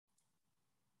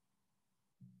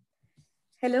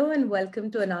Hello and welcome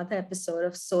to another episode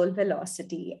of Soul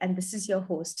Velocity. And this is your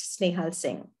host, Snehal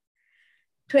Singh.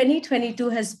 2022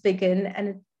 has begun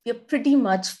and we're pretty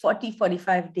much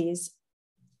 45 days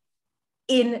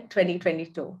in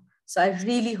 2022. So I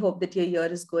really hope that your year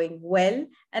is going well.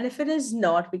 And if it is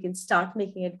not, we can start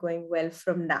making it going well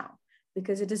from now,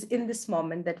 because it is in this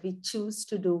moment that we choose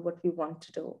to do what we want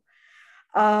to do.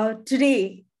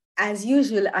 Today, as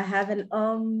usual, I have an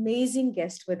amazing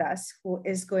guest with us who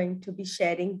is going to be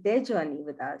sharing their journey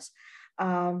with us.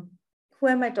 Who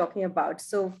am I talking about?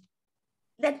 So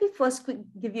let me first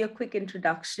give you a quick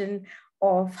introduction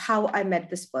of how I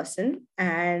met this person.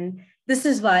 And this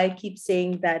is why I keep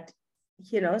saying that,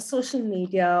 social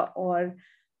media or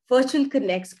virtual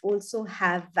connects also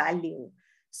have value.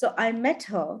 So I met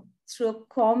her through a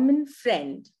common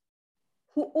friend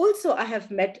who also I have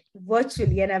met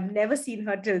virtually and I've never seen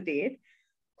her till date,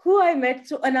 who I met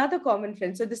through another common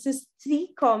friend. So this is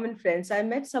three common friends. I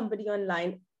met somebody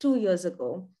online 2 years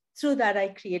ago. Through that, I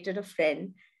created a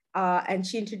friend and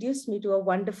she introduced me to a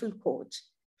wonderful coach.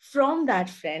 From that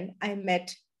friend, I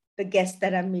met the guest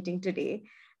that I'm meeting today.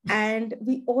 And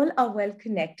we all are well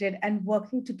connected and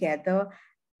working together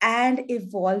and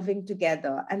evolving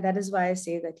together. And that is why I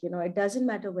say that, it doesn't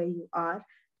matter where you are.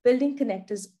 Building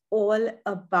Connect is all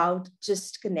about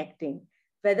just connecting,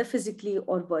 whether physically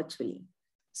or virtually.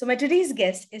 So my today's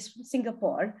guest is from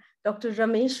Singapore, Dr.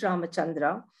 Ramesh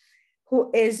Ramachandra,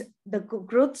 who is the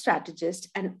growth strategist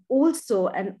and also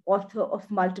an author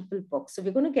of multiple books. So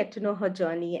we're going to get to know her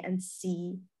journey and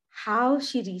see how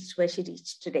she reached where she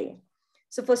reached today.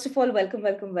 So first of all, welcome,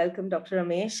 Dr.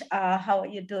 Ramesh. How are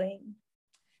you doing?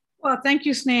 Well, thank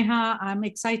you, Sneha. I'm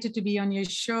excited to be on your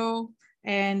show.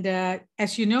 And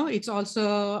as you know, it's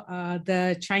also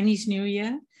the Chinese New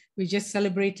Year. We just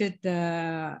celebrated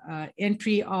the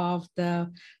entry of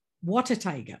the water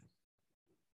tiger.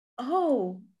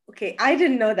 Oh, okay. I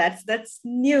didn't know that. That's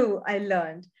new. I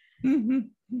learned.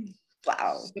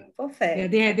 Wow,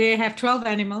 perfect. Yeah, they have 12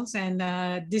 animals, and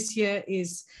this year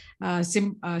is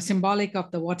symbolic of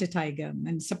the water tiger, and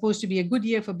it's supposed to be a good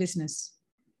year for business.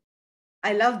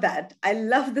 I love that. I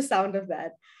love the sound of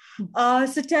that.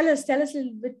 So tell us a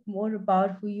little bit more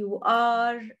about who you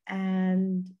are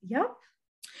and yeah.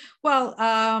 Well,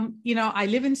 I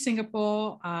live in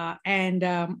Singapore and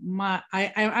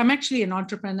I'm actually an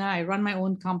entrepreneur. I run my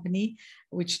own company,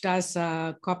 which does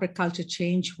corporate culture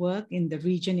change work in the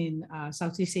region in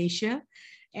Southeast Asia.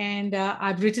 And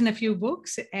I've written a few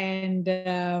books, and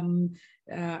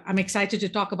I'm excited to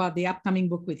talk about the upcoming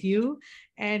book with you.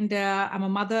 And I'm a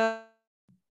mother.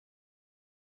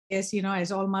 Yes,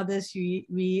 as all mothers,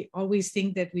 we always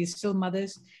think that we're still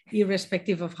mothers,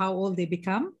 irrespective of how old they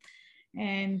become.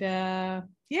 And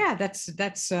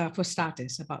that's for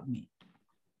starters about me.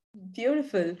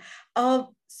 Beautiful.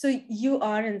 So you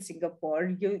are in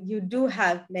Singapore. You do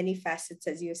have many facets,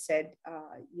 as you said.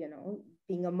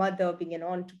 Being a mother, being an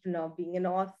entrepreneur, being an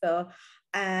author,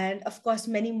 and of course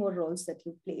many more roles that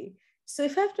you play. So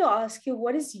if I have to ask you,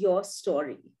 what is your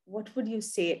story? What would you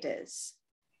say it is?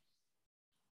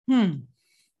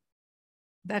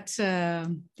 That's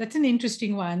an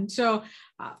interesting one. So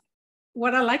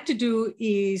what I like to do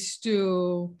is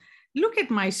to look at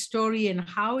my story and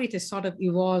how it has sort of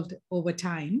evolved over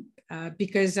time,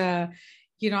 because I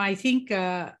think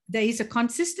there is a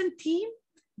consistent theme,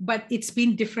 but it's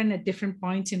been different at different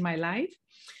points in my life.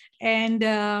 And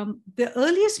the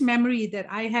earliest memory that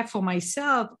I have for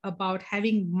myself about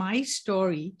having my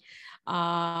story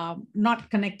not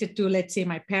connected to, let's say,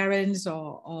 my parents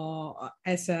or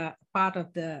as a part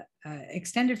of the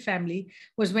extended family,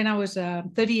 was when I was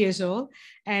 30 years old,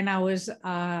 and I was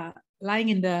lying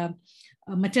in the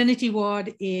maternity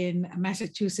ward in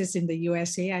Massachusetts in the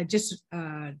USA. I just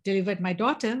delivered my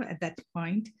daughter at that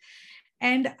point.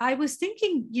 And I was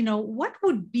thinking, what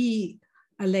would be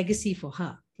a legacy for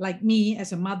her? Like me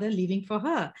as a mother leaving for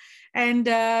her. And,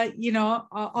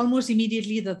 almost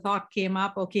immediately the thought came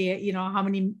up, okay,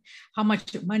 how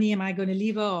much money am I going to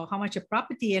leave her, or how much of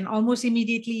property? And almost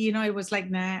immediately, it was like,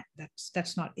 nah,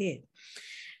 that's not it.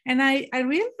 And I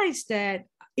realized that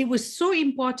it was so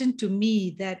important to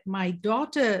me that my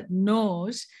daughter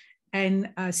knows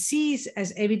and sees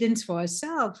as evidence for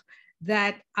herself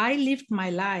that I lived my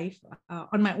life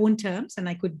on my own terms, and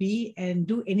I could be and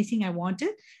do anything I wanted.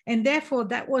 And therefore,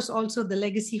 that was also the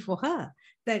legacy for her,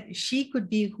 that she could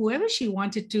be whoever she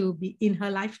wanted to be in her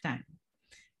lifetime.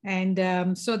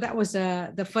 And so that was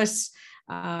the first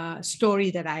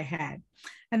story that I had.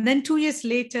 And then 2 years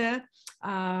later,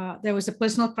 there was a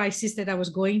personal crisis that I was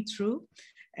going through.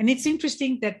 And it's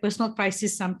interesting that personal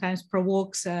crisis sometimes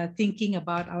provokes thinking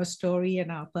about our story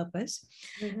and our purpose.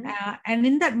 Mm-hmm. And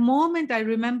in that moment, I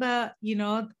remember,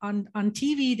 on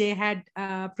TV, they had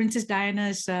Princess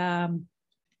Diana's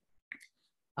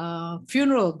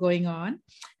funeral going on.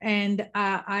 And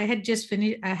I had just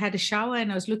finished, I had a shower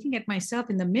and I was looking at myself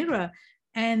in the mirror.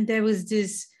 And there was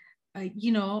this,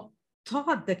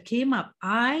 thought that came up,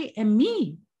 I am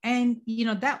me. And,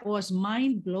 that was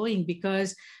mind blowing,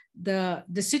 because the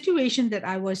situation that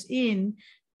I was in,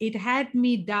 it had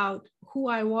me doubt who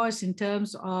I was in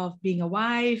terms of being a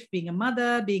wife, being a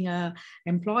mother, being an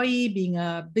employee, being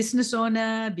a business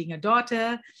owner, being a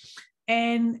daughter.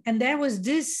 And there was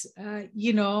this,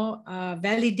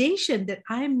 validation that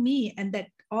I'm me, and that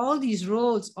all these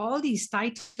roles, all these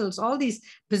titles, all these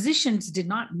positions did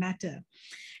not matter.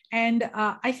 And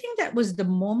I think that was the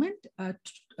moment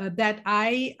that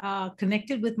I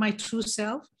connected with my true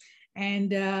self.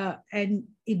 And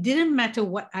it didn't matter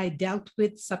what I dealt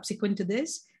with subsequent to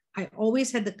this. I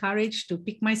always had the courage to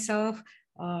pick myself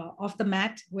off the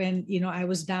mat when I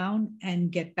was down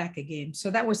and get back again. So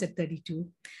that was at 32.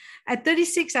 At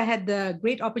 36, I had the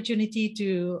great opportunity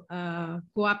to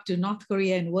go up to North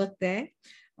Korea and work there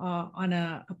on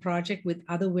a project with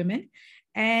other women.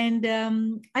 And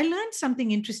I learned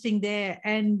something interesting there.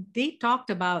 And they talked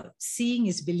about seeing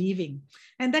is believing.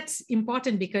 And that's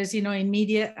important because, in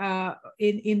media,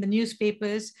 in the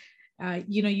newspapers,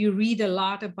 you read a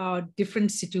lot about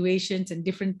different situations and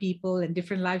different people and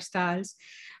different lifestyles.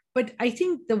 But I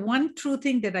think the one true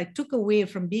thing that I took away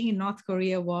from being in North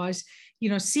Korea was,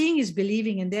 seeing is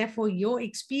believing. And therefore, your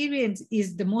experience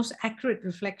is the most accurate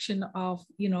reflection of,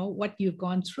 what you've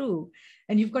gone through.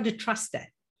 And you've got to trust that.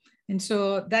 And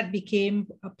so that became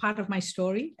a part of my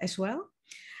story as well.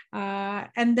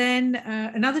 And then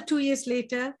another 2 years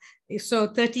later, so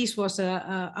 30s was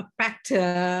a packed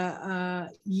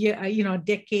year,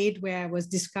 decade where I was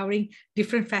discovering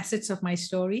different facets of my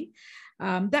story.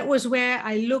 That was where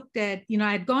I looked at,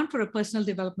 I had gone for a personal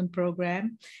development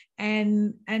program,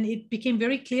 and it became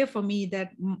very clear for me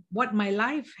that what my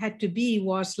life had to be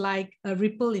was like a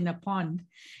ripple in a pond.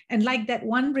 And like that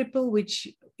one ripple which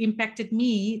impacted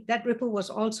me, that ripple was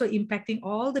also impacting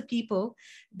all the people,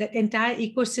 that entire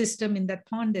ecosystem in that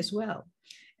pond as well.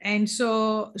 And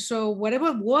so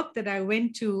whatever work that I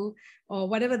went to, or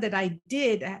whatever that I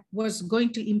did, was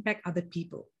going to impact other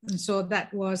people. And so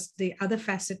that was the other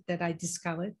facet that I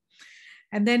discovered.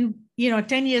 And then,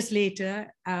 10 years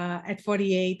later, at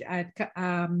 48,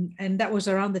 and that was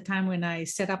around the time when I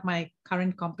set up my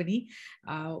current company,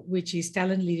 which is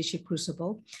Talent Leadership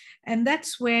Crucible. And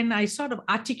that's when I sort of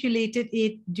articulated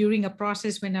it during a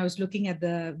process when I was looking at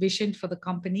the vision for the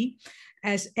company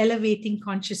as elevating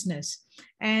consciousness.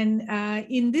 And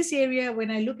in this area,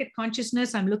 when I look at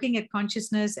consciousness, I'm looking at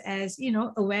consciousness as,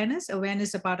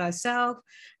 awareness about ourselves,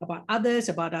 about others,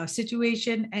 about our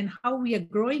situation, and how we are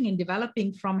growing and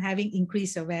developing from having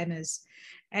increased awareness.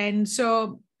 And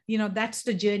so, that's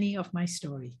the journey of my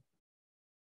story.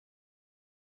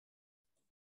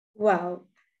 Wow.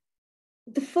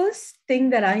 The first thing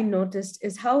that I noticed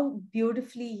is how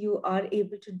beautifully you are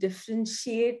able to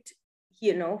differentiate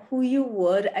who you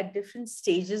were at different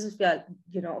stages of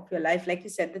your life. Like you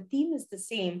said, the theme is the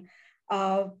same.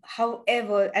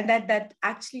 However, and that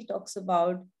actually talks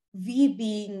about we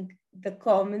being the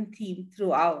common theme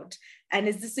throughout, and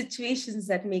it's the situations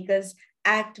that make us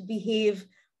act, behave,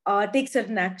 take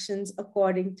certain actions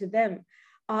according to them.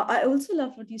 I also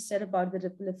love what you said about the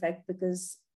ripple effect,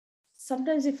 because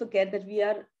sometimes we forget that we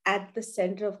are at the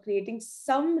center of creating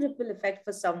some ripple effect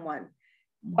for someone.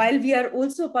 While we are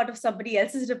also a part of somebody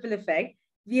else's ripple effect,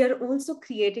 we are also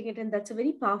creating it. And that's a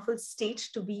very powerful state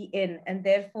to be in. And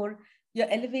therefore, your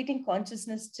elevating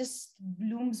consciousness just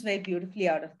blooms very beautifully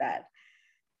out of that.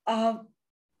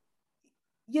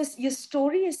 Your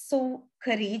story is so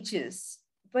courageous,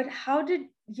 but how did,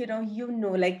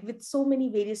 like with so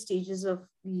many various stages of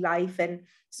life and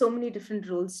so many different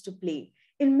roles to play,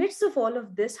 in midst of all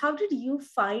of this, how did you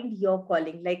find your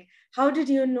calling? Like, how did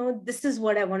you know this is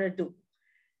what I want to do?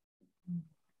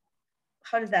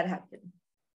 How did that happen?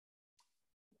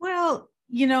 Well,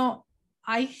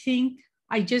 I think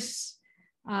I just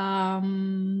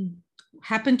happened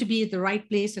to be at the right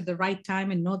place at the right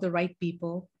time and know the right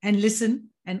people and listen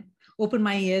and open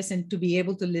my ears and to be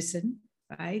able to listen,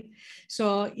 right?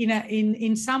 So,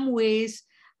 in some ways,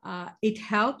 it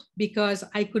helped because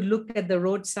I could look at the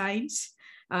road signs.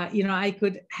 I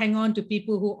could hang on to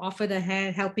people who offered a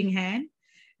helping hand,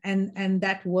 and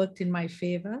that worked in my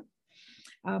favor.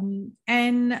 On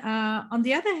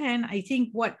the other hand, I think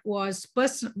what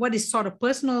is sort of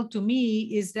personal to me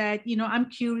is that, I'm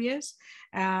curious,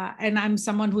 and I'm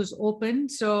someone who's open.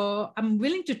 So I'm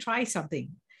willing to try something.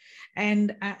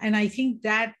 And I think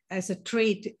that as a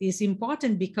trait is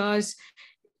important because,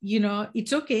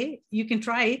 it's okay. You can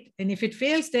try it. And if it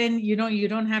fails, then, you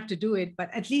don't have to do it,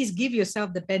 but at least give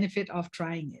yourself the benefit of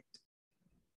trying it.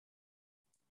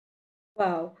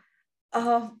 Wow.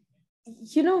 While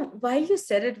you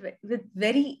said it with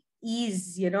very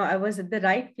ease, I was at the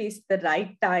right place at the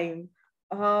right time.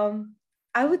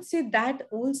 I would say that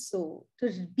also,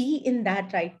 to be in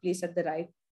that right place at the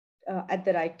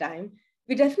right time,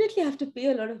 we definitely have to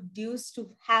pay a lot of dues to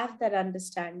have that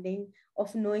understanding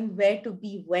of knowing where to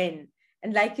be when.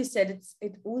 And like you said,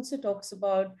 it also talks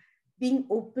about being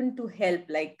open to help.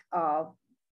 Like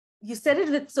you said it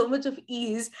with so much of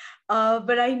ease,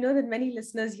 but I know that many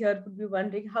listeners here would be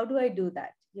wondering, how do I do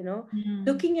that?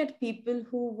 Looking at people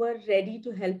who were ready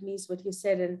to help me is what you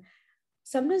said. And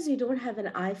sometimes we don't have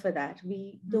an eye for that.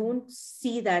 We don't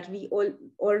see that. We all,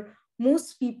 or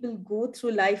most people go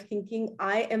through life thinking,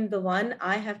 I am the one,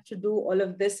 I have to do all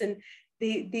of this. And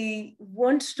they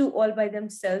want to do all by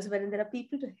themselves when there are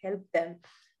people to help them.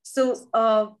 So,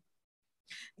 I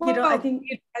think.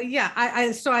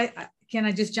 Can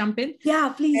I just jump in? Yeah,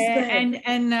 please go ahead.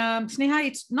 And Sneha,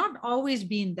 it's not always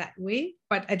been that way,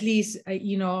 but at least,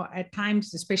 at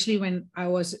times, especially when I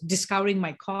was discovering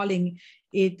my calling,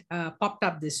 it popped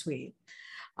up this way.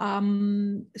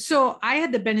 So I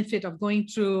had the benefit of going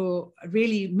through a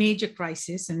really major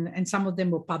crisis, and some of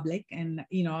them were public, and,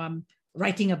 I'm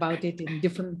writing about it in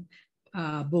different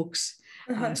books.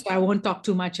 So I won't talk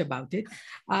too much about it.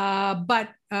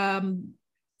 But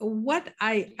what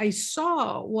I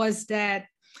saw was that,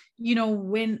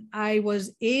 when I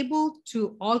was able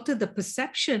to alter the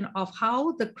perception of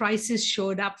how the crisis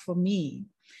showed up for me,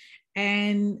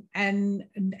 and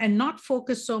not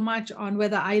focus so much on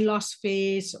whether I lost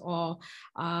face or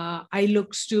I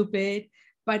look stupid,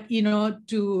 but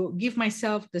to give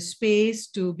myself the space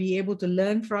to be able to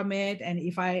learn from it. And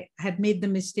if I had made the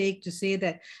mistake, to say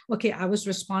that, okay, I was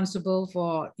responsible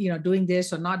for doing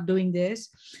this or not doing this.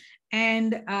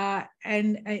 And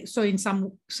so in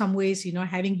some ways,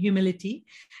 having humility,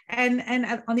 and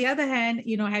on the other hand,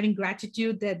 having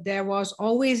gratitude that there was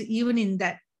always, even in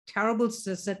that terrible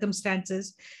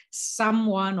circumstances,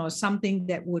 someone or something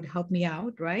that would help me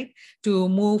out, right, to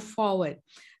move forward.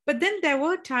 But then there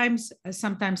were times,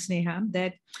 sometimes, Sneha,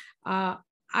 that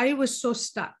I was so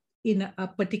stuck in a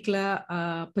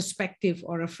particular perspective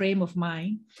or a frame of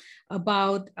mind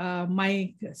about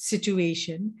my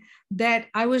situation that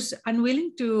I was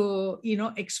unwilling to,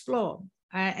 explore.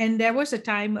 And there was a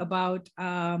time about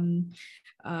 8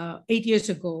 years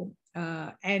ago,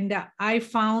 and I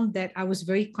found that I was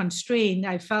very constrained.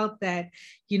 I felt that,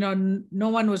 no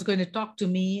one was going to talk to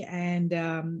me, and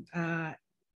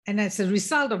as a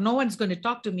result of no one's going to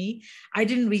talk to me, I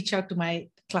didn't reach out to my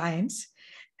clients.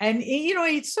 And,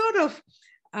 it's sort of,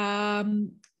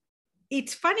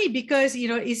 it's funny because,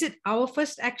 is it our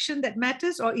first action that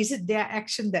matters, or is it their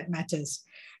action that matters,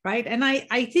 right? And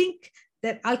I think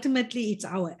that ultimately it's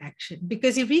our action,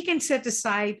 because if we can set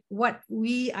aside what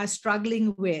we are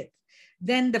struggling with,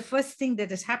 then the first thing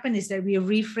that has happened is that we have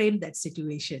reframed that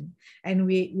situation, and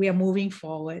we are moving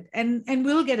forward, and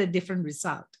we'll get a different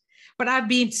result. But I've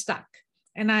been stuck,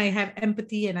 and I have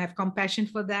empathy and I have compassion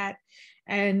for that.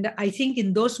 And I think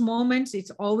in those moments,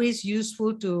 it's always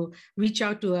useful to reach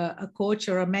out to a coach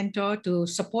or a mentor to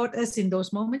support us in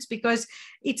those moments, because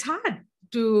it's hard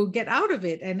to get out of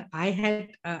it. And I had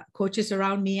coaches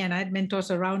around me, and I had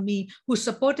mentors around me who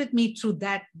supported me through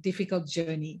that difficult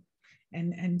journey.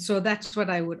 And so that's what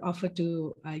I would offer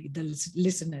to the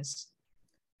listeners.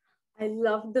 I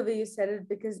love the way you said it,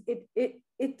 because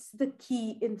it's the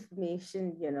key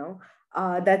information,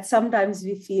 that sometimes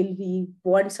we feel we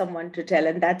want someone to tell.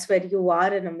 And that's where you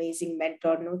are an amazing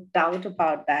mentor, no doubt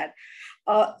about that.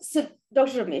 So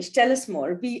Dr. Ramesh, tell us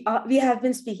more. We have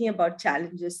been speaking about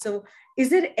challenges. So is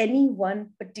there any one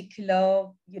particular,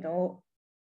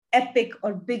 epic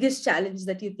or biggest challenge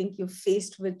that you think you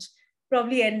faced, which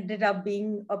probably ended up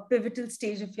being a pivotal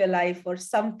stage of your life, or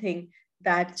something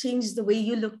that changed the way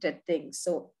you looked at things?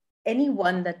 So any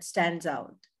one that stands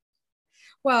out?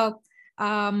 Well,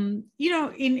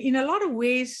 in a lot of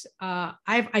ways,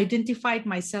 I've identified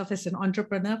myself as an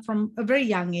entrepreneur from a very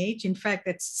young age. In fact,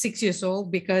 at 6 years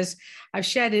old, because I've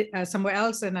shared it somewhere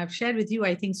else, and I've shared with you,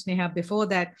 I think, Sneha, before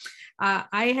that,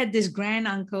 I had this grand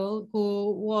uncle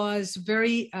who was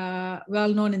very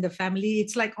well known in the family.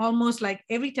 It's like almost like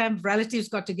every time relatives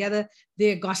got together,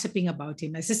 they're gossiping about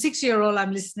him. As a 6-year-old,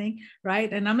 I'm listening,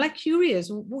 right? And I'm like curious,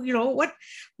 what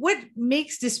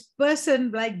makes this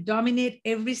person like dominate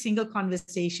every single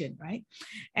conversation, right?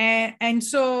 And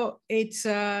so it's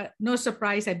no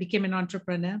surprise I became an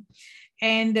entrepreneur.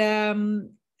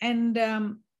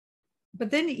 But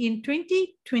then in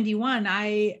 2021,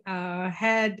 I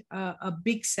had a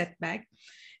big setback.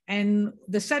 And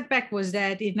the setback was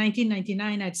that in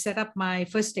 1999, I'd set up my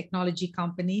first technology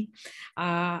company.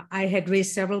 I had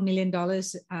raised several $1 million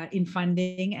in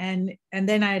funding. And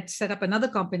then I had set up another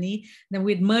company. Then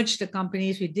we'd merged the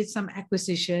companies. We did some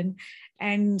acquisition.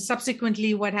 And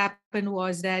subsequently, what happened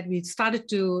was that we started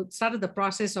the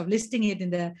process of listing it in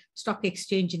the stock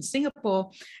exchange in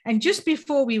Singapore. And just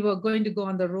before we were going to go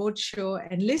on the road show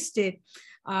and list it,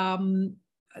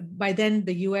 by then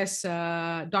the US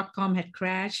 .com had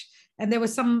crashed, and there were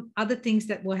some other things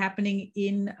that were happening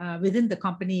within the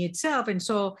company itself. And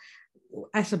so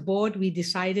as a board, we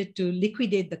decided to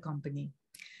liquidate the company.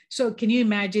 So can you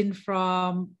imagine,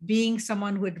 from being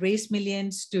someone who had raised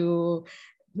millions to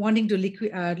wanting to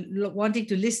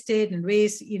list it and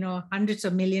raise hundreds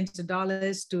of millions of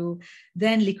dollars, to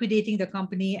then liquidating the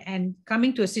company and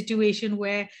coming to a situation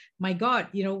where, my God,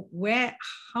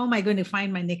 how am I going to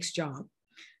find my next job?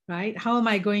 Right? How am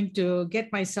I going to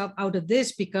get myself out of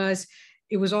this? Because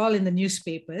it was all in the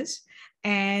newspapers.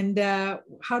 And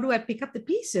how do I pick up the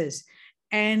pieces?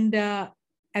 And that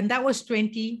was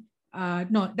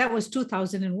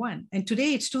 2001. And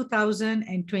today it's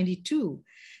 2022.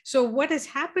 So what has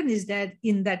happened is that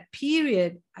in that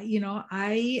period,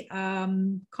 I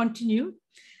continued.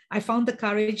 I found the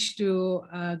courage to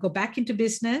go back into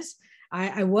business.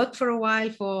 I worked for a while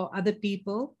for other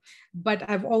people, but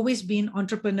I've always been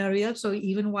entrepreneurial. So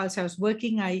even whilst I was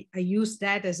working, I used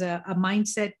that as a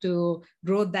mindset to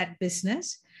grow that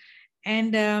business.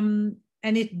 And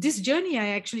this journey, I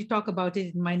actually talk about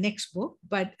it in my next book.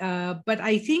 But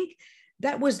I think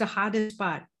that was the hardest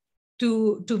part,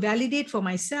 to validate for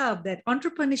myself that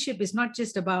entrepreneurship is not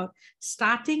just about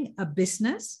starting a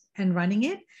business and running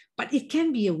it, but it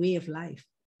can be a way of life.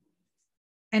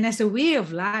 And as a way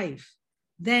of life,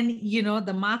 then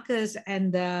the markers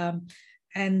and the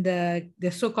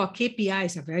so-called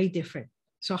KPIs are very different.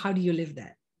 So how do you live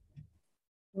that?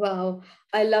 Wow,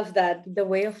 I love that, the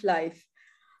way of life.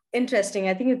 Interesting.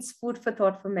 I think it's food for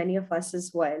thought for many of us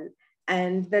as well.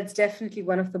 And that's definitely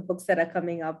one of the books that are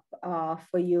coming up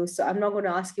for you. So I'm not going to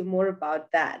ask you more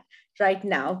about that right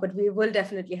now, but we will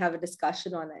definitely have a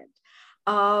discussion on it.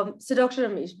 So Dr.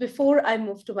 Ramesh, before I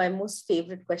move to my most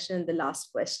favorite question, the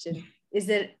last question, is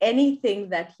there anything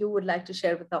that you would like to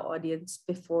share with our audience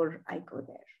before I go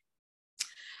there?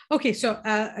 Okay, so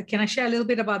can I share a little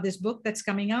bit about this book that's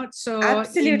coming out? So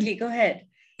absolutely, go ahead.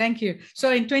 Thank you.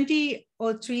 So in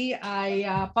 2003,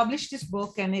 I published this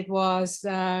book, and it was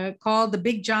called The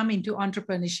Big Jump into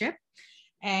Entrepreneurship.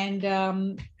 And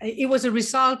it was a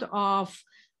result of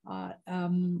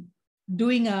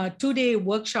doing a 2-day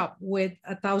workshop with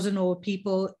 1,000 over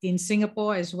people in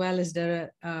Singapore, as well as the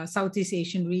Southeast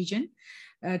Asian region,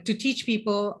 to teach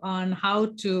people on how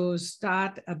to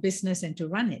start a business and to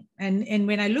run it. And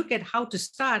when I look at how to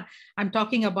start, I'm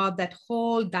talking about that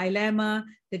whole dilemma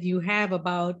that you have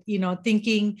about,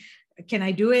 thinking, can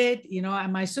I do it?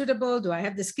 Am I suitable? Do I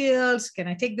have the skills? Can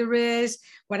I take the risk?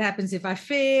 What happens if I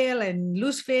fail and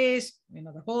lose face?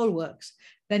 The whole works.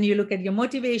 Then you look at your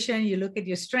motivation, you look at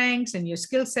your strengths and your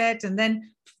skill sets. And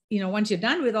then, once you're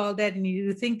done with all that and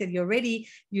you think that you're ready,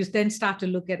 you then start to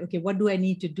look at, okay, what do I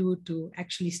need to do to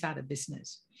actually start a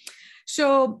business?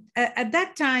 So at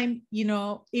that time,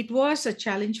 it was a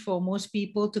challenge for most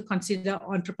people to consider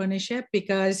entrepreneurship,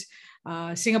 because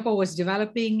Singapore was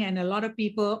developing and a lot of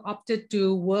people opted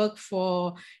to work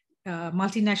for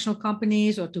multinational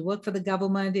companies or to work for the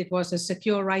government. It was a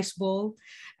secure rice bowl.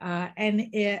 And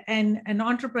an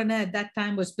entrepreneur at that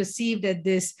time was perceived as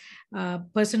this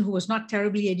person who was not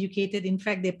terribly educated. In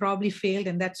fact, they probably failed,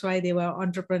 and that's why they were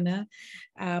entrepreneur.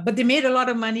 But they made a lot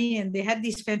of money, and they had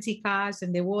these fancy cars,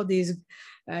 and they wore these,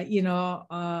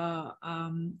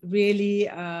 really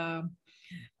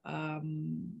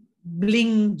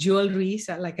bling jewelry,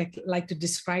 so I like to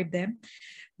describe them.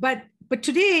 But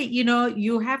today,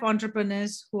 you have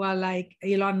entrepreneurs who are like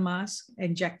Elon Musk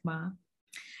and Jack Ma.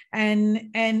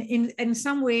 And in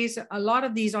some ways, a lot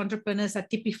of these entrepreneurs are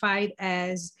typified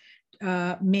as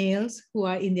males who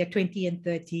are in their 20 and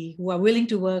 30, who are willing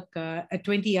to work a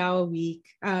 20-hour week,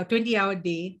 20-hour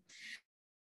day.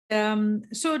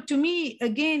 So to me,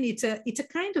 again, it's a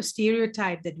kind of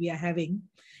stereotype that we are having.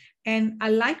 And I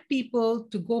like people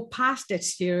to go past that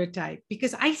stereotype,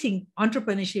 because I think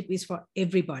entrepreneurship is for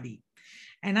everybody.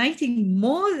 And I think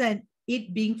more than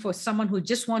it being for someone who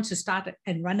just wants to start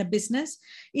and run a business,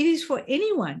 it is for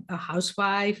anyone, a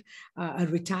housewife, a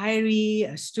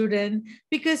retiree, a student,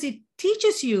 because it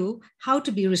teaches you how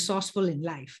to be resourceful in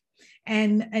life.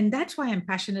 And that's why I'm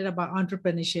passionate about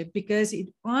entrepreneurship, because it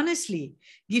honestly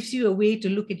gives you a way to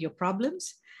look at your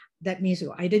problems. That means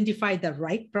you identify the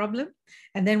right problem.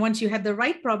 And then once you have the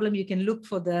right problem, you can look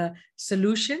for the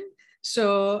solution.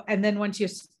 So, and then once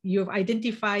you've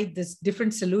identified these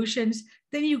different solutions,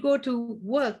 then you go to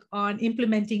work on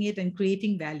implementing it and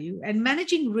creating value and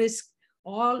managing risk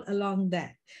all along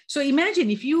that. So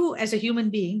imagine if you as a human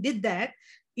being did that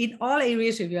in all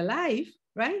areas of your life,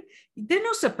 right? There are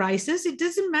no surprises. It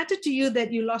doesn't matter to you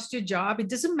that you lost your job. It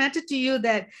doesn't matter to you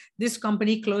that this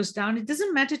company closed down. It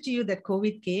doesn't matter to you that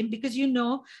COVID came, because you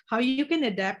know how you can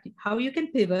adapt, how you can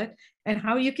pivot, and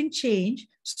how you can change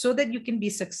so that you can be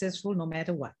successful no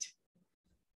matter what.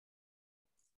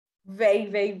 Very,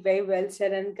 very, very well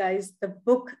said. And guys, the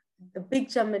book, The Big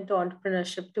Jump into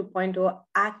Entrepreneurship 2.0,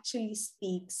 actually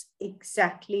speaks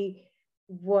exactly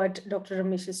what Dr.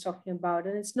 Ramesh is talking about.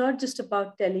 And it's not just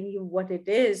about telling you what it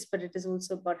is, but it is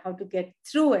also about how to get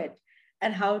through it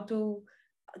and how to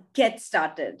get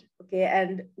started. Okay.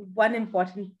 And one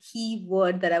important key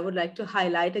word that I would like to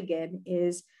highlight again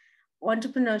is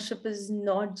entrepreneurship is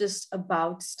not just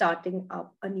about starting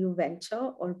up a new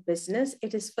venture or business.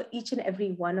 It is for each and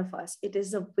every one of us. It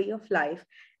is a way of life.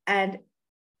 And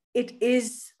it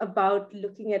is about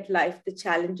looking at life, the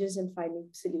challenges, and finding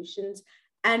solutions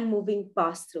and moving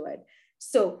past through it.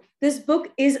 So this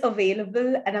book is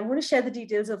available, and I'm going to share the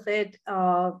details of it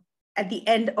at the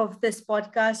end of this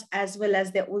podcast, as well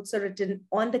as they're also written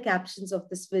on the captions of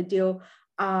this video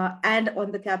and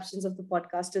on the captions of the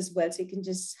podcast as well. So you can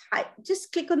just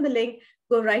click on the link,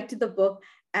 go right to the book,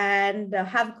 and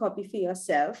have a copy for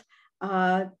yourself.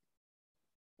 Now,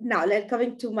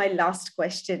 coming to my last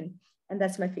question, and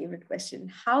that's my favorite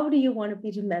question. How do you want to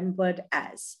be remembered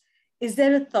as? Is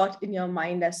there a thought in your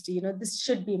mind as to, this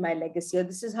should be my legacy, or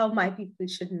this is how my people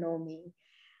should know me?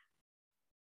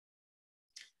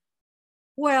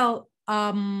 Well,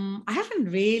 I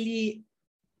haven't really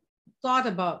thought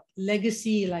about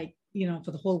legacy, like,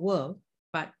 for the whole world,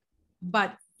 but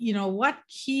what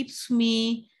keeps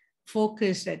me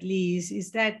focused, at least,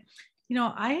 is that,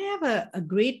 I have a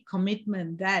great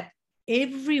commitment that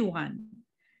everyone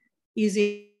is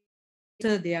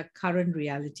into their current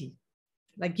reality.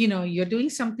 Like, you're doing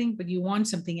something, but you want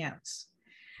something else.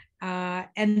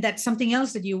 And that something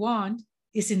else that you want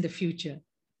is in the future.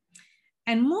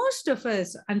 And most of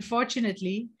us,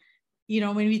 unfortunately,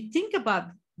 when we think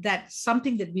about that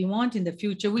something that we want in the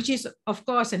future, which is, of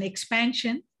course, an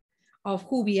expansion of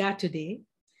who we are today,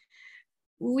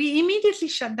 we immediately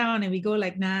shut down and we go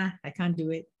like, nah, I can't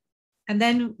do it. And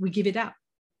then we give it up.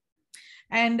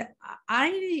 And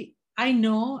I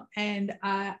know, and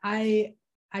I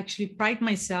actually pride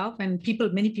myself, and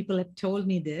many people have told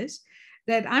me this,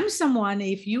 that I'm someone,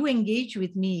 if you engage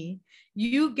with me,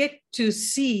 you get to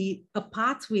see a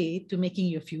pathway to making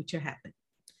your future happen.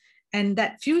 And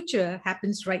that future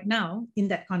happens right now in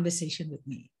that conversation with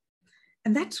me.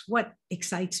 And that's what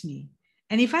excites me.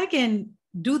 And if I can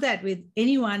do that with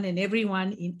anyone and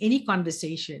everyone in any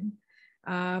conversation,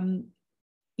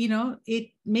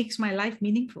 it makes my life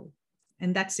meaningful.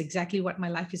 And that's exactly what my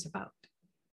life is about.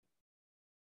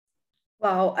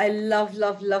 Wow, I love,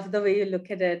 love, love the way you look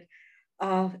at it.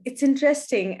 It's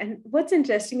interesting. And what's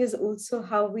interesting is also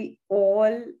how we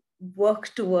all work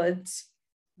towards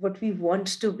what we want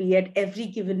to be at every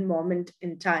given moment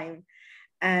in time.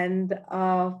 And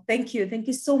thank you. Thank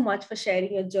you so much for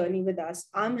sharing your journey with us.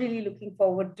 I'm really looking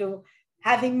forward to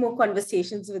having more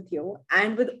conversations with you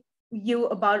and with you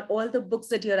about all the books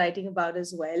that you're writing about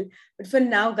as well. But for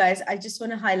now, guys, I just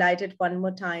want to highlight it one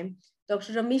more time.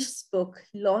 Dr. Ramesh's book,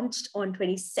 launched on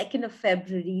 22nd of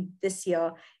February this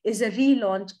year, is a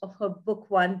relaunch of her book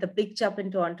one, The Big Jump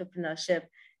into Entrepreneurship.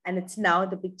 And it's now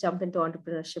The Big Jump into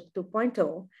Entrepreneurship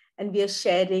 2.0. And we are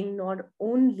sharing not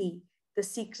only the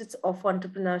secrets of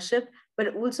entrepreneurship,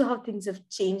 but also how things have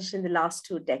changed in the last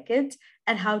 2 decades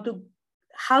and how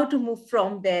to move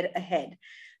from there ahead.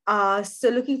 So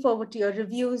looking forward to your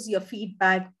reviews, your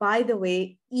feedback. By the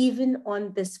way, even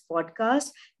on this podcast,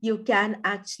 you can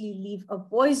actually leave a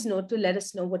voice note to let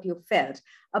us know what you felt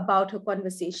about her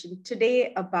conversation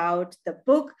today, about the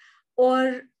book,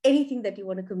 or anything that you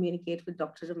want to communicate with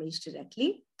Dr. Ramesh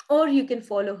directly. Or you can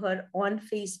follow her on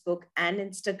Facebook and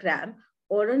Instagram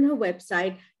or on her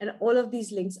website. And all of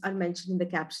these links are mentioned in the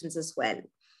captions as well.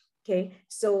 Okay,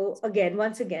 so again,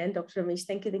 once again, Dr. Ramesh,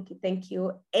 thank you, thank you, thank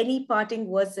you. Any parting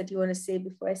words that you want to say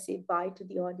before I say bye to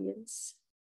the audience?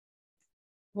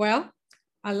 Well,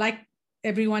 I like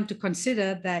everyone to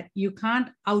consider that you can't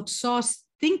outsource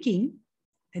thinking.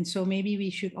 And so maybe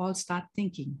we should all start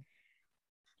thinking.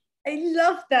 I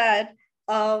love that.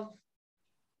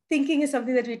 Thinking is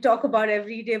something that we talk about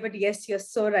every day, but yes, you're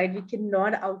so right. We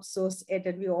cannot outsource it,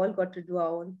 and we all got to do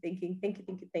our own thinking. Thank you,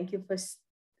 thank you, thank you for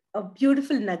a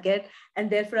beautiful nugget. And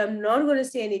therefore, I'm not going to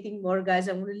say anything more, guys.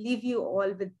 I'm going to leave you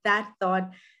all with that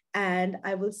thought. And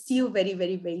I will see you very,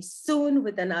 very, very soon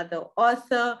with another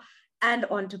author and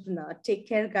entrepreneur. Take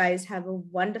care, guys. Have a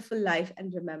wonderful life.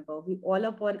 And remember, we all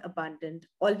are born abundant.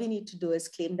 All we need to do is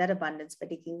claim that abundance by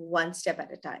taking one step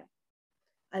at a time.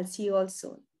 I'll see you all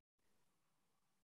soon.